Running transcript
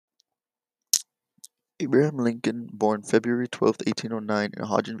Abraham Lincoln, born February 12, 1809 in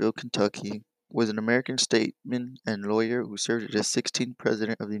Hodgenville, Kentucky, was an American statesman and lawyer who served as 16th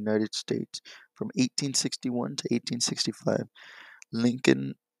President of the United States from 1861 to 1865.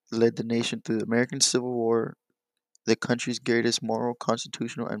 Lincoln led the nation through the American Civil War, the country's greatest moral,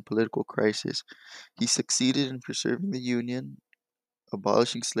 constitutional, and political crisis. He succeeded in preserving the Union,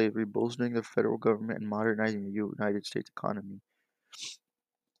 abolishing slavery, bolstering the federal government, and modernizing the United States economy.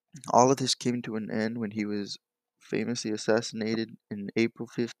 All of this came to an end when he was famously assassinated in April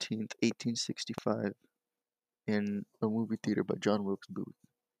 15th, 1865, in a movie theater by John Wilkes Booth.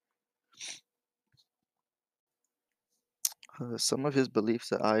 Some of his beliefs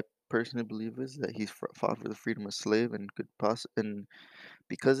that I personally believe is that he fought for the freedom of slave and and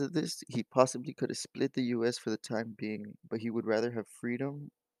because of this, he possibly could have split the U.S. for the time being, but he would rather have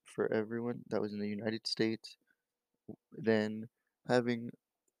freedom for everyone that was in the United States than having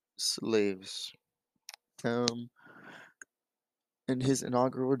slaves. Um, In his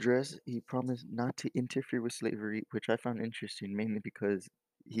inaugural address, he promised not to interfere with slavery, which I found interesting, mainly because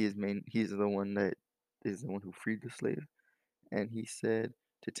he's the one who freed the slave, and he said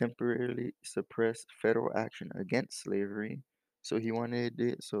to temporarily suppress federal action against slavery. So he wanted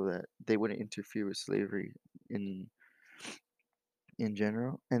it so that they wouldn't interfere with slavery in in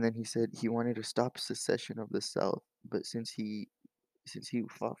general. And then he said he wanted to stop secession of the South, but since he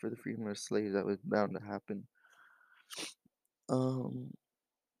fought for the freedom of slaves, that was bound to happen. Um,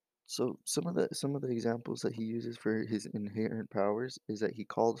 So some of the examples that he uses for his inherent powers is that he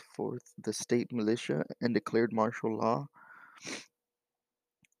called forth the state militia and declared martial law.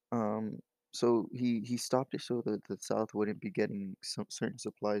 Um, so he stopped it so that the South wouldn't be getting some certain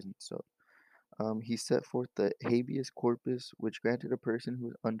supplies and stuff. He set forth the habeas corpus, which granted a person who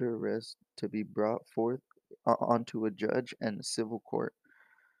was under arrest to be brought forth onto a judge and a civil court.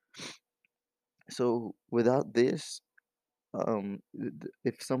 So without this,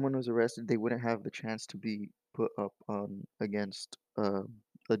 if someone was arrested, they wouldn't have the chance to be put up on against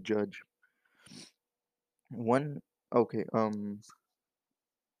a judge. One, okay, um,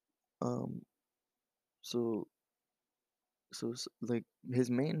 so like his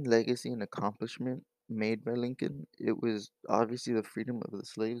main legacy and accomplishment made by Lincoln, it was obviously the freedom of the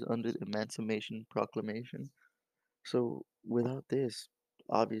slaves under the Emancipation Proclamation. So without this,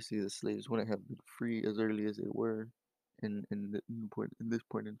 obviously the slaves wouldn't have been free as early as they were in this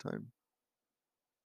point in time.